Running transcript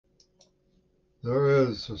there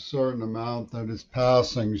is a certain amount that is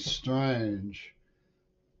passing strange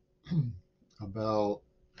about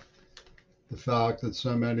the fact that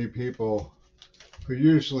so many people who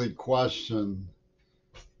usually question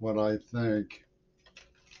what I think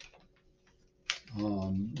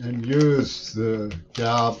and use the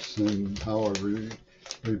gaps in how I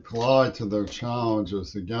reply to their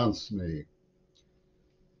challenges against me,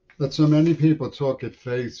 that so many people took at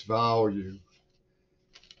face value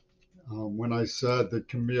when I said that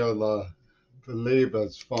Camila Valieva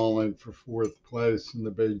is falling for fourth place in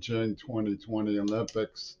the Beijing 2020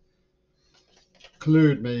 Olympics,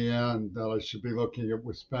 clued me in that I should be looking at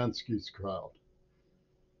Ouspensky's crowd.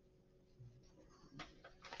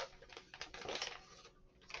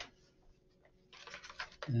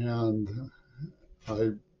 And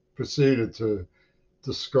I proceeded to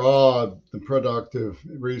describe the productive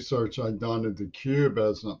research I'd done into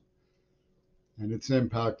Cubism and its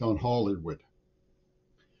impact on Hollywood,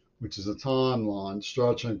 which is a timeline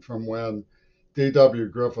stretching from when D.W.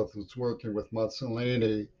 Griffith was working with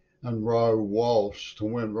Mussolini and Raoul Walsh to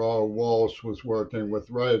when Raoul Walsh was working with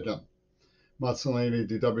Reagan. Mussolini,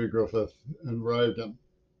 D.W. Griffith, and Reagan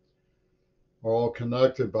are all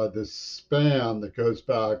connected by this span that goes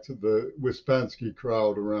back to the Ouspensky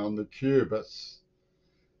crowd around the Cubists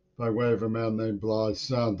by way of a man named Bly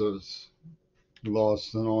Sanders, who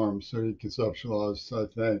lost an arm, so he conceptualized, I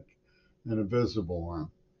think, an invisible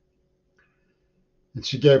arm. And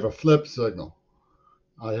she gave a flip signal.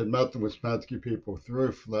 I had met the Ouspensky people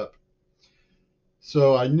through flip.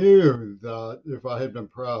 So I knew that if I had been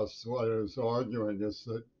pressed, what I was arguing is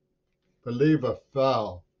that Valieva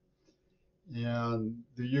fell and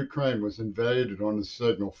the Ukraine was invaded on a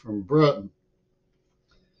signal from Britain.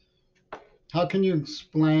 How can you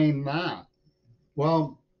explain that?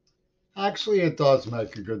 Well, actually, it does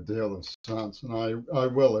make a good deal of sense, and I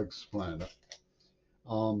will explain it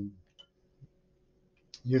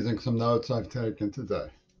using some notes I've taken today.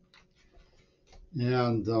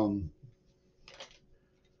 And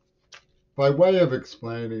by way of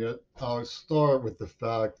explaining it, I'll start with the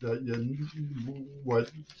fact that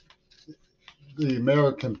what the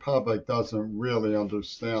American public doesn't really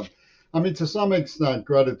understand. I mean, to some extent,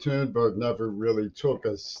 Greta Thunberg never really took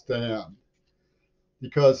a stand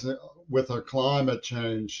because with her climate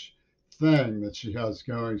change thing that she has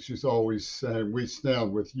going, she's always saying, we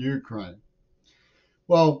stand with Ukraine.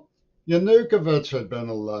 Well, Yanukovych had been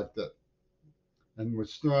elected and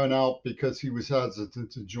was thrown out because he was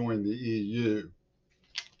hesitant to join the EU.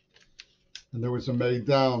 And there was a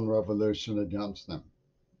Maidan revolution against him.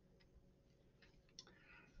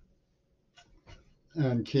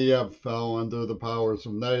 And Kiev fell under the powers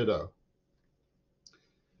of NATO.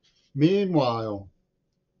 Meanwhile,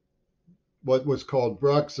 what was called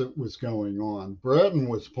Brexit was going on. Britain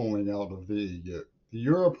was pulling out of the EU. The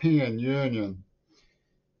European Union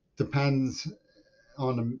depends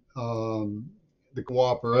on the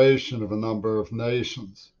cooperation of a number of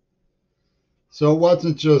nations. So it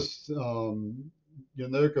wasn't just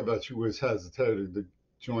Yanukovych who was hesitating to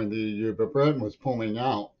join the EU, but Britain was pulling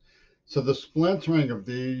out. So the splintering of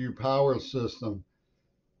the EU power system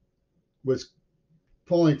was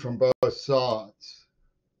pulling from both sides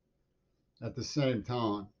at the same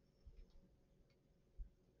time.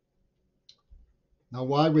 Now,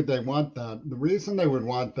 why would they want that? The reason they would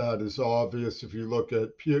want that is obvious if you look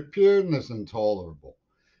at Putin is intolerable,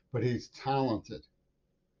 but he's talented.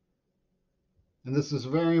 And this is a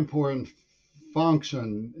very important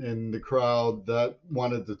function in the crowd that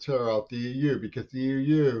wanted to tear out the EU because the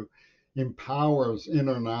EU empowers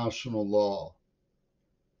international law.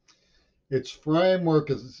 Its framework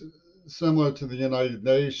is similar to the United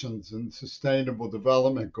Nations and Sustainable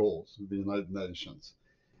Development Goals of the United Nations,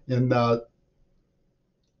 in that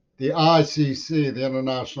the ICC, the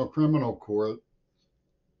International Criminal Court,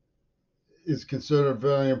 is considered a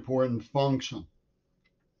very important function.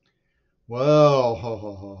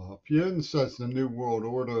 Well, Putin says the New World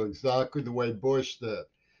Order exactly the way Bush did.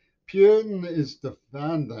 Putin is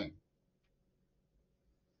defending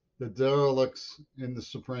the derelicts in the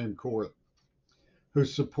Supreme Court, who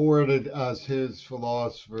supported, as his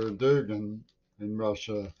philosopher Dugin in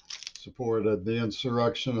Russia supported, the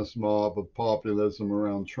insurrectionist mob of populism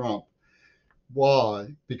around Trump.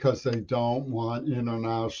 Why? Because they don't want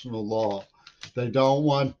international law. They don't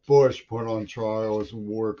want Bush put on trial as a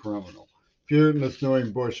war criminal. Putin is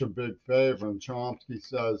doing Bush a big favor, and Chomsky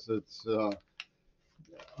says it's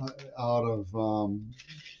out of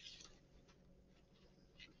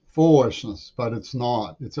foolishness, but it's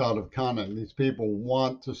not. It's out of cunning. These people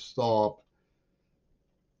want to stop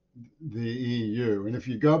the EU. And if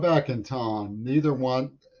you go back in time, neither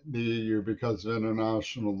one, the EU because of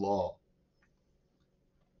international law.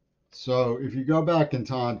 So if you go back in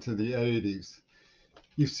time to the 80s,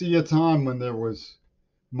 you see a time when there was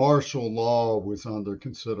martial law was under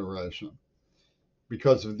consideration.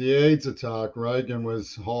 Because of the AIDS attack, Reagan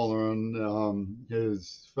was hollering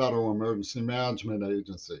his Federal Emergency Management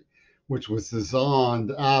Agency, which was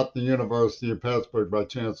designed at the University of Pittsburgh by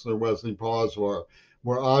Chancellor Wesley Bosworth,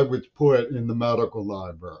 where I was put in the medical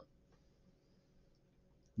library.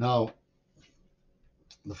 Now,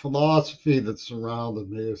 the philosophy that surrounded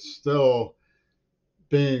me is still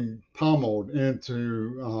being pummeled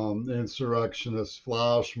into insurrectionist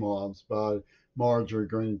flash mobs by Marjorie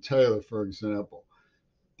Green Taylor, for example.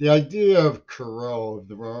 The idea of Kirill, of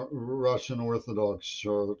the Russian Orthodox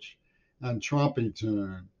Church, and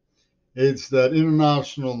Trumpy-tune is that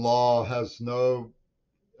international law has no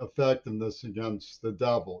effectiveness against the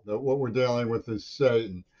devil, that what we're dealing with is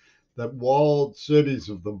Satan, that walled cities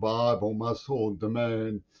of the Bible must hold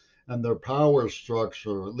domain, and their power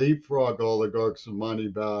structure, leapfrog oligarchs and money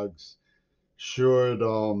bags, should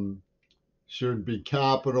should be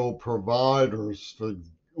capital providers for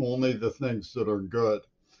only the things that are good,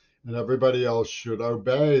 and everybody else should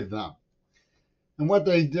obey them. And what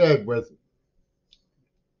they did with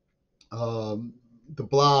um, the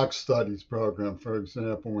Black Studies program, for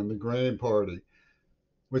example, in the Green Party,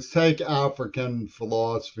 was take African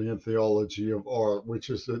philosophy and theology of art, which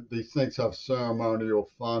is that these things have ceremonial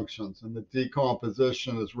functions, and the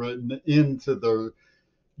decomposition is written into their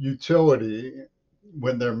utility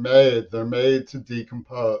when they're made. They're made to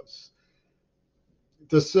decompose.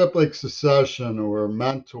 Disciplic succession or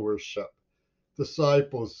mentorship.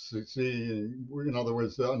 Disciples see, in other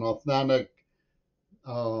words, an authentic,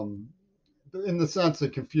 um, in the sense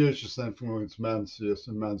that Confucius influenced Mencius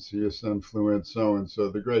and Mencius influenced so and so.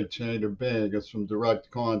 The great chain of being is from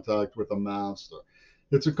direct contact with a master.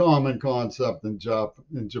 It's a common concept in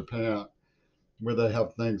Japan, where they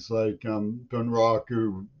have things like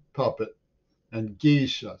bunraku puppet and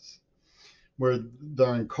geishas, where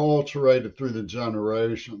they're enculturated through the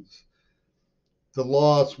generations. The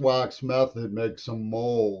lost wax method makes a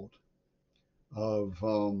mold of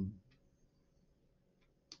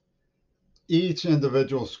each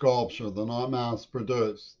individual sculpture. They're not mass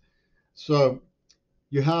produced. So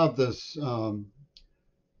you have this, Butoh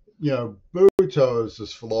is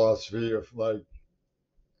this philosophy of like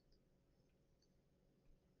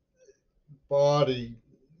body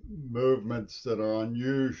movements that are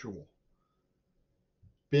unusual,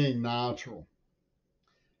 being natural.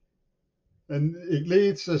 And it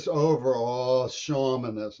leads this overall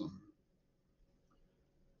shamanism.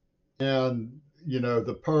 And,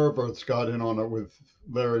 the perverts got in on it with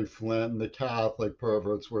Larry Flint, and the Catholic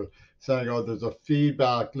perverts were saying, oh, there's a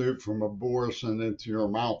feedback loop from abortion into your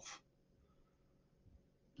mouth.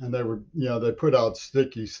 And they put out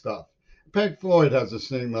sticky stuff. Pink Floyd has a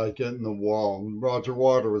thing like it in the wall, and Roger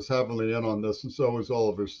Waters was heavily in on this, and so was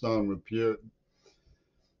Oliver Stone with Putin,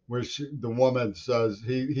 where the woman says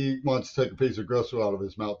he wants to take a piece of gristle out of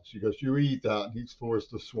his mouth. She goes, "You eat that," and he's forced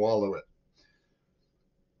to swallow it.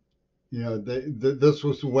 This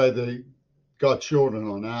was the way they got children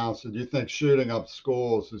on acid. You think shooting up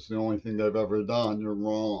schools is the only thing they've ever done? You're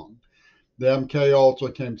wrong. The MK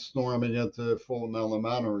Ultra came storming into Fulton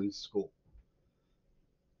Elementary School,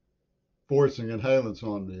 forcing inhalants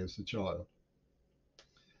on me as a child.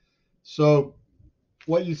 So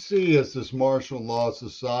what you see is this martial law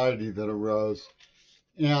society that arose.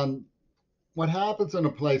 And what happens in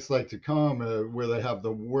a place like Tacoma, where they have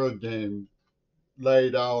the word game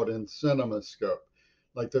laid out in CinemaScope,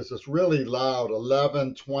 like there's this really loud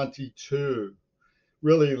 1122,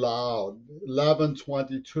 really loud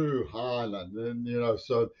 1122 Highland, and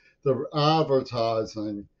so the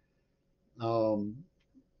advertising um,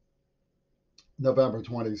 November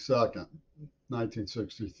 22nd,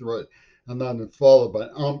 1963, and then followed by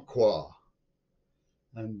Umpqua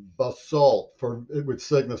and basalt, for it would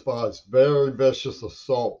signify as very vicious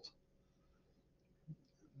assault.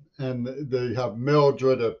 And they have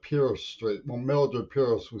Mildred at Pierce Street. Well, Mildred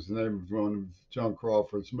Pierce was the name of one of Joan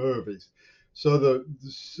Crawford's movies. So the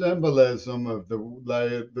symbolism of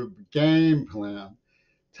the game plan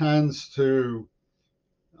tends to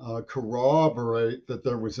corroborate that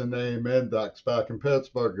there was a name index. Back in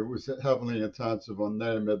Pittsburgh, it was heavily intensive on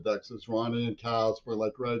name indexes. Ronnie and Casper,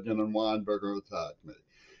 like Reagan and Weinberger, attacked me.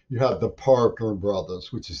 You had the Parker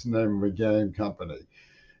Brothers, which is the name of a game company.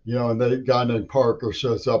 And a guy named Parker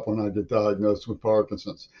shows up when I get diagnosed with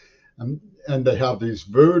Parkinson's. And they have these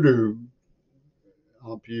voodoo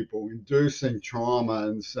people inducing trauma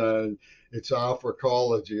and saying, it's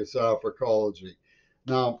Africology, it's Africology.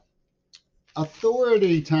 Now,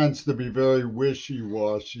 authority tends to be very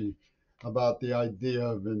wishy-washy about the idea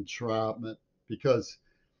of entrapment because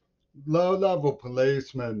low-level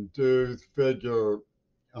policemen do figure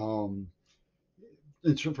um,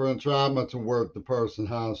 for entrapment to work, the person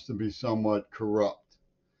has to be somewhat corrupt.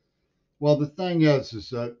 Well, the thing is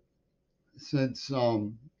that since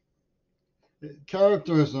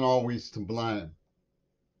character isn't always to blame,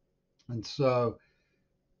 and so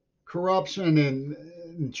corruption in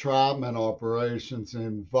entrapment operations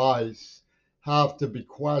and vice have to be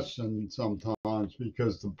questioned sometimes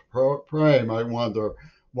because the prey might wonder,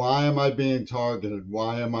 why am I being targeted?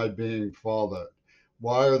 Why am I being followed?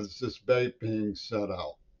 Why is this bait being set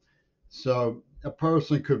out? So a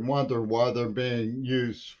person could wonder why they're being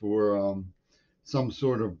used for some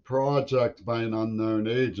sort of project by an unknown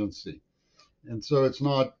agency. And so it's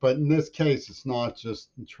not, but in this case, it's not just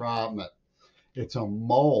entrapment. It's a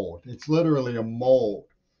mold. It's literally a mold.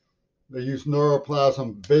 They use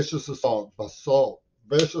neuroplasm, vicious assault,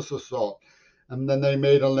 vicious assault. And then they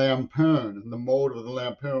made a lampoon, and the mold of the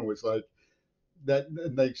lampoon was like that.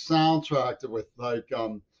 They soundtracked it with like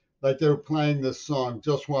they were playing this song,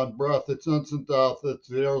 "Just One Breath." It's instant death. It's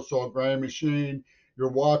the aerosol gray machine. You're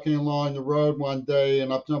walking along the road one day,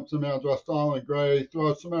 and up jumps a man dressed all in gray,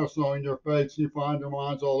 throws some aerosol in your face, and you find your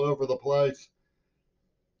minds all over the place.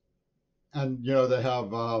 And they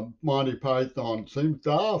have Monty Python seems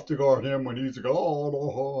to have to guard him when he's a god.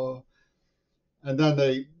 Oh. And then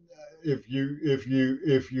if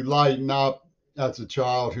you lighten up as a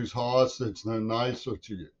child who's hostage, they're nicer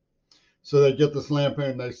to you. So they get this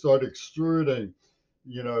lampoon, they start extruding,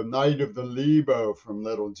 Night of the Lebo from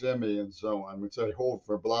Little Jimmy and so on, which they hold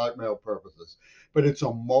for blackmail purposes. But it's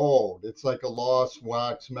a mold. It's like a lost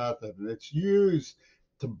wax method, and it's used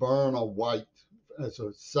to burn a white as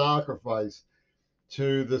a sacrifice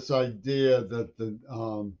to this idea that the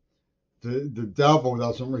devil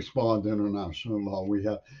doesn't respond to international law. We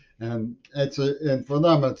have, and for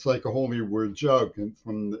them it's like a Hollywood joke, and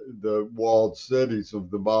from the walled cities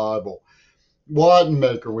of the Bible.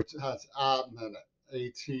 Wattenmaker, which has atom in it,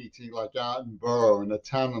 ATT, like Attenborough, and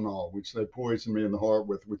atenolol, which they poisoned me in the heart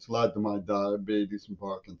with, which led to my diabetes and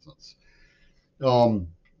Parkinson's. Um,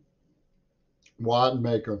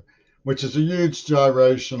 Wattenmaker, which is a huge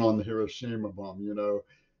gyration on the Hiroshima bomb,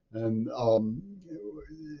 and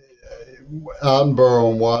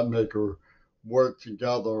Attenborough and Wattenmaker work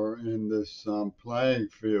together in this playing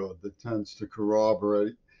field that tends to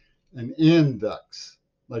corroborate an index,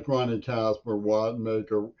 like Ronnie Casper,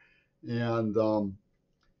 Wattenmaker, and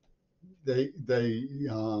they they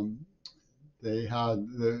um, they had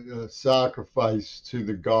the sacrifice to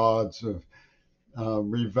the gods of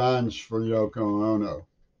revenge for Yoko Ono,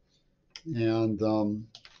 and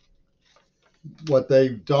what they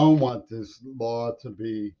don't want this law to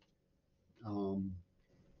be um,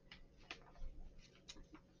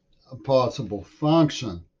 a possible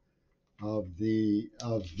function of the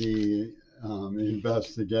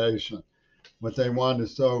investigation. What they want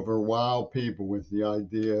is to overwow people with the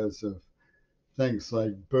ideas of things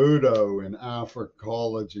like Butoh and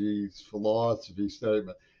Africology's philosophy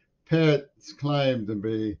statement. Pitt's claim to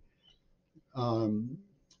be um,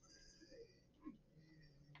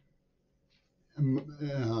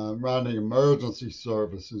 running emergency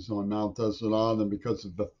services on Mount Desert Island because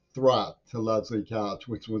of the threat to Leslie Couch,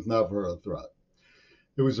 which was never a threat.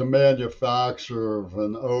 It was a manufacturer of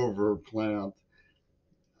an overplant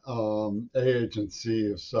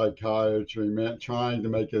agency of psychiatry, trying to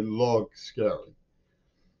make it look scary,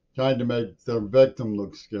 trying to make the victim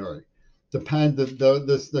look scary. The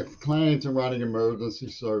claims of running emergency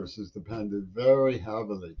services depended very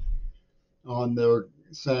heavily on their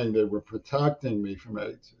saying they were protecting me from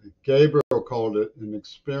AIDS. Gabriel called it an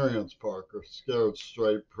experience park or scared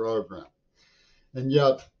straight program. And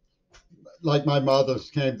yet, like my mother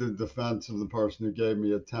came to the defense of the person who gave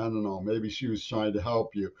me a Tylenol. Maybe she was trying to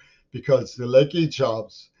help you because the Licky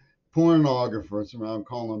Chops, pornographers around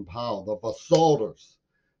Colin Powell, the assaulters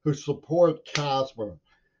who support Casper,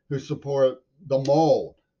 who support the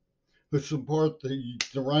mold, who support the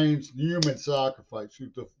deranged human sacrifice, who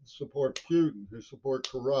support Putin, who support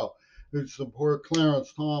Carell, who support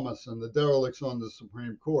Clarence Thomas and the derelicts on the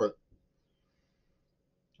Supreme Court.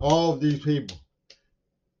 All of these people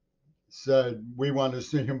said, we want to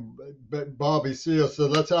see him. Bobby Seale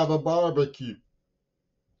said, let's have a barbecue.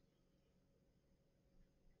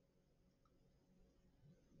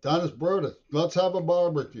 Dennis Brutus, let's have a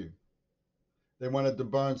barbecue. They wanted to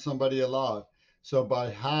burn somebody alive. So by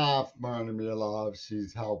half burning me alive,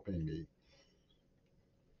 she's helping me.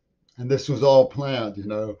 And this was all planned.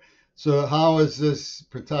 So how is this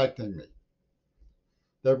protecting me?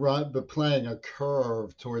 they're playing a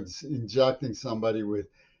curve towards injecting somebody with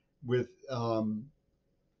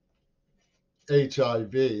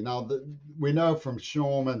HIV. Now, we know from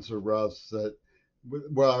Schulman's arrest that,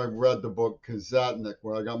 where I read the book Kazetnik,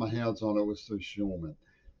 where I got my hands on it, was through Schulman.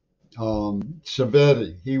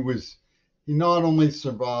 Shabiri, he not only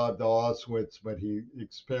survived Auschwitz, but he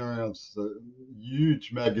experienced a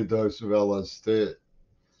huge megadose of LSD.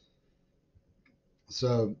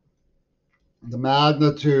 So the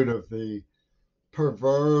magnitude of the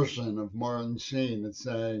perversion of Martin Sheen is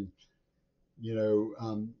saying,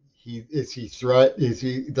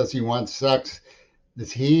 does he want sex?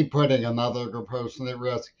 Is he putting another person at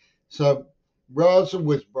risk? So Rosa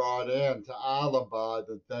was brought in to alibi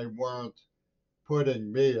that they weren't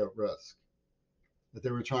putting me at risk, that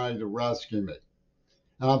they were trying to rescue me.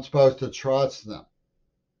 And I'm supposed to trust them.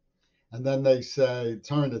 And then they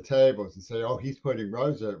turn the tables and say, oh, he's putting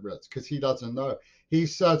Rosa at risk because he doesn't know. He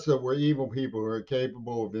says that we're evil people who are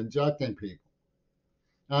capable of injecting people.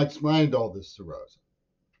 And I explained all this to Rosa,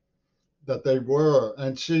 that they were,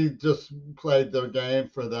 and she just played their game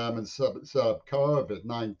for them and set up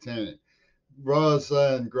COVID-19.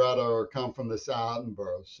 Rosa and Greta come from this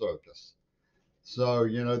Attenborough circus. So,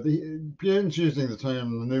 Putin's using the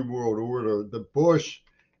term the New World Order that Bush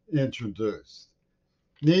introduced.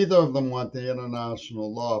 Neither of them want the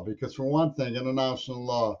international law because, for one thing, international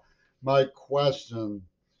law might question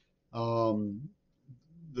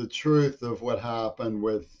the truth of what happened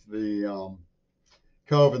with the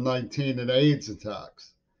COVID-19 and AIDS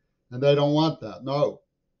attacks. And they don't want that. No.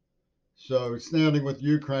 So standing with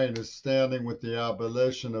Ukraine is standing with the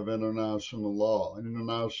abolition of international law and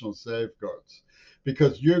international safeguards,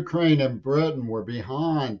 because Ukraine and Britain were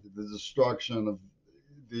behind the destruction of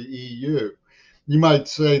the EU. You might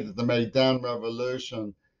say that the Maidan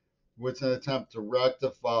Revolution was an attempt to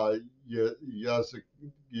rectify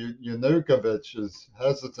Yanukovych's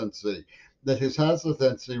hesitancy, that his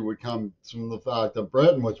hesitancy would come from the fact that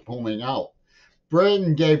Britain was pulling out.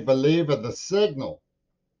 Britain gave Believer the signal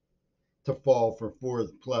to fall for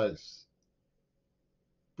fourth place.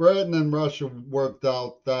 Britain and Russia worked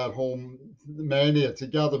out that whole mania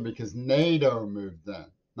together because NATO moved in,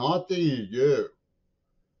 not the EU.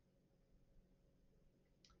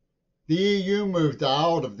 The EU moved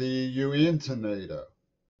out of the EU into NATO.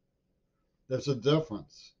 There's a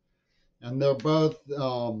difference. And they're both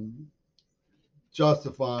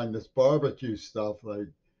justifying this barbecue stuff. They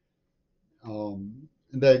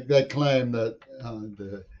claim that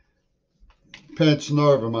the pinched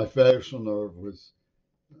nerve in my facial nerve was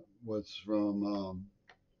from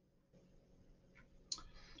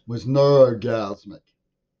was neurogasmic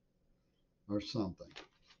or something,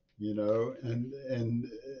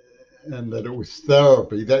 and that it was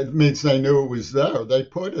therapy. That means they knew it was there. They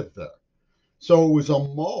put it there. So it was a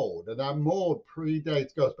mold, and that mold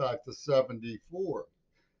goes back to 74,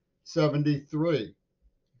 73.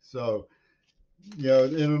 So,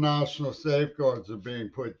 international safeguards are being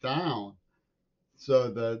put down so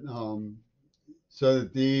that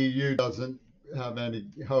the EU doesn't have any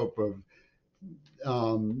hope of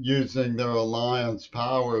using their alliance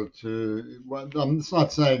power to. Well, I'm just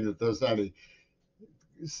not saying that there's any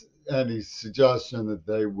suggestion that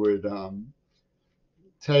they would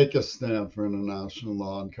take a stand for international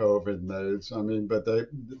law on COVID and AIDS. I mean, but the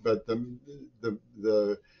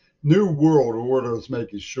New World Order is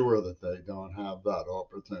making sure that they don't have that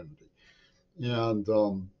opportunity. And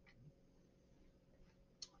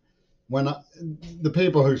the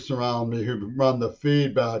people who surround me, who run the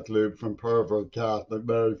feedback loop from pervert Catholic,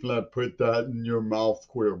 Mary Flint, put that in your mouth,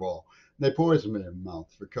 queer ball. They poison me in the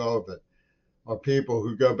mouth for COVID. Are people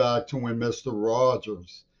who go back to when Mr.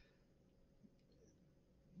 Rogers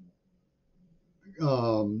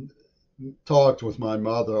talked with my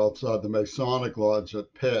mother outside the Masonic Lodge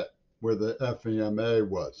at Pitt, where the FEMA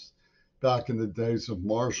was, back in the days of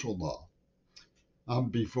martial law.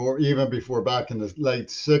 Even before back in the late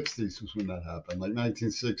 60s was when that happened, like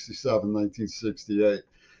 1967, 1968.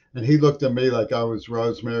 And he looked at me like I was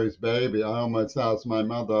Rosemary's Baby. I almost asked my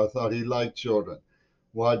mother, I thought he liked children.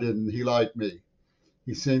 Why didn't he like me?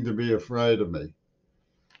 He seemed to be afraid of me.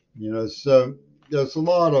 So there's a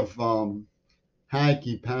lot of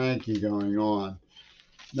hanky-panky going on.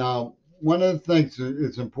 Now, one of the things that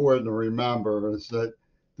is important to remember is that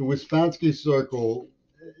the Ouspensky Circle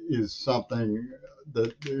is something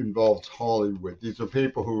that involves Hollywood. These are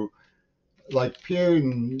people who, like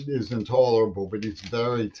Putin is intolerable, but he's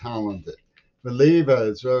very talented. Valieva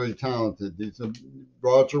is very talented.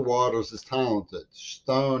 Roger Waters is talented.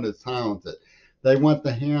 Stone is talented. They want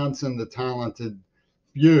the hands and the talented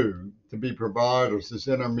few to be providers, as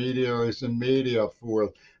intermediaries in media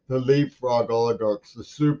for the leapfrog oligarchs, the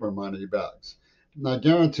super money bags. And I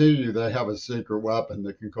guarantee you they have a secret weapon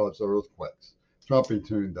that can cause earthquakes. Trumpy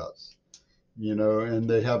Tune does, and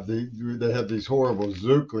they have these horrible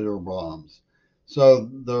nuclear bombs. So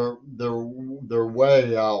they're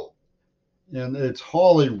way out, and it's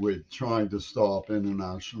Hollywood trying to stop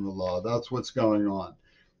international law. That's what's going on.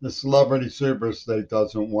 The celebrity superstate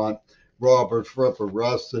doesn't want Robert Fripp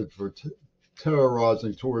arrested for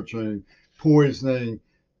terrorizing, torturing, poisoning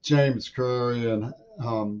James Curry, and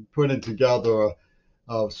putting together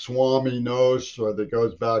Swami Nostra that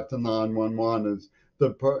goes back to 911 is the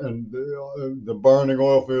burning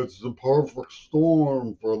oil fields is the perfect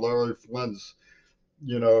storm for Larry Flint's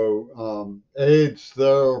AIDS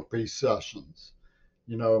therapy sessions.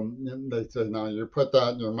 They say, now you put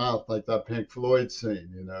that in your mouth like that Pink Floyd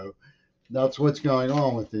scene. That's what's going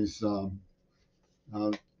on with these uh,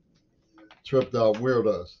 tripped out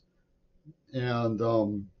weirdos. And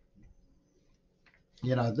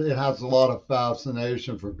it has a lot of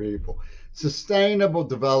fascination for people. Sustainable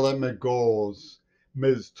development goals,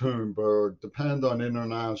 Ms. Thunberg, depend on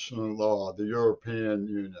international law, the European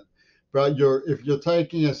Union. But if you're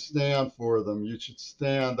taking a stand for them, you should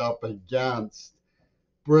stand up against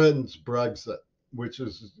Britain's Brexit, which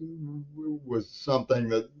was something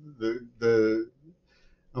that the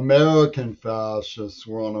American fascists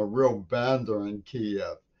were on a real bender in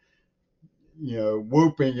Kiev,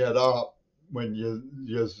 whooping it up when the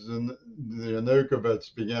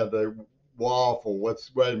Yanukovych began to waffle. Wait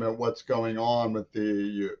a minute, what's going on with the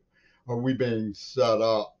EU? Are we being set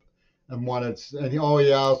up? And all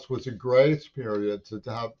he asked was a grace period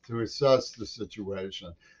to assess the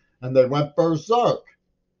situation, and they went berserk.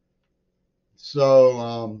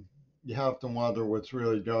 So you have to wonder what's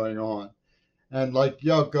really going on. And like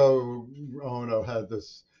Yoko Ono had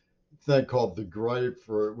this thing called the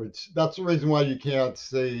grapefruit, which that's the reason why you can't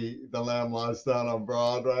see The Lamb Lies Down on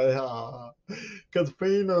Broadway. Because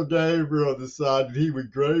Peter Gabriel decided he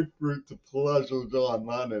would grapefruit to pleasure John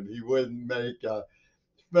Lennon. He wouldn't make a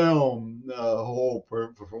whole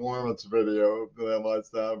performance video of The Lamb Lies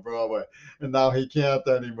Down on Broadway. And now he can't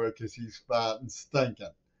anymore because he's fat and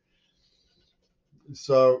stinking.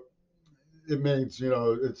 So it means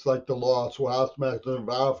it's like the lost West Mexican of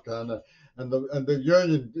Africa, and the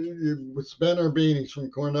union with spinner beanies from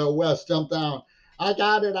Cornell West jumped down. I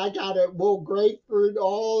got it. We'll grapefruit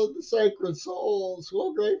all of the sacred souls.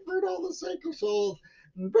 We'll grapefruit all the sacred souls.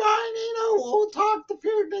 And Brian Eno will talk to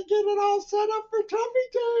Putin and get it all set up for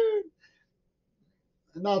Trumpy Tune.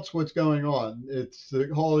 And that's what's going on. It's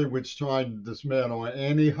Hollywood's trying to dismantle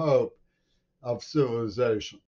any hope of civilization.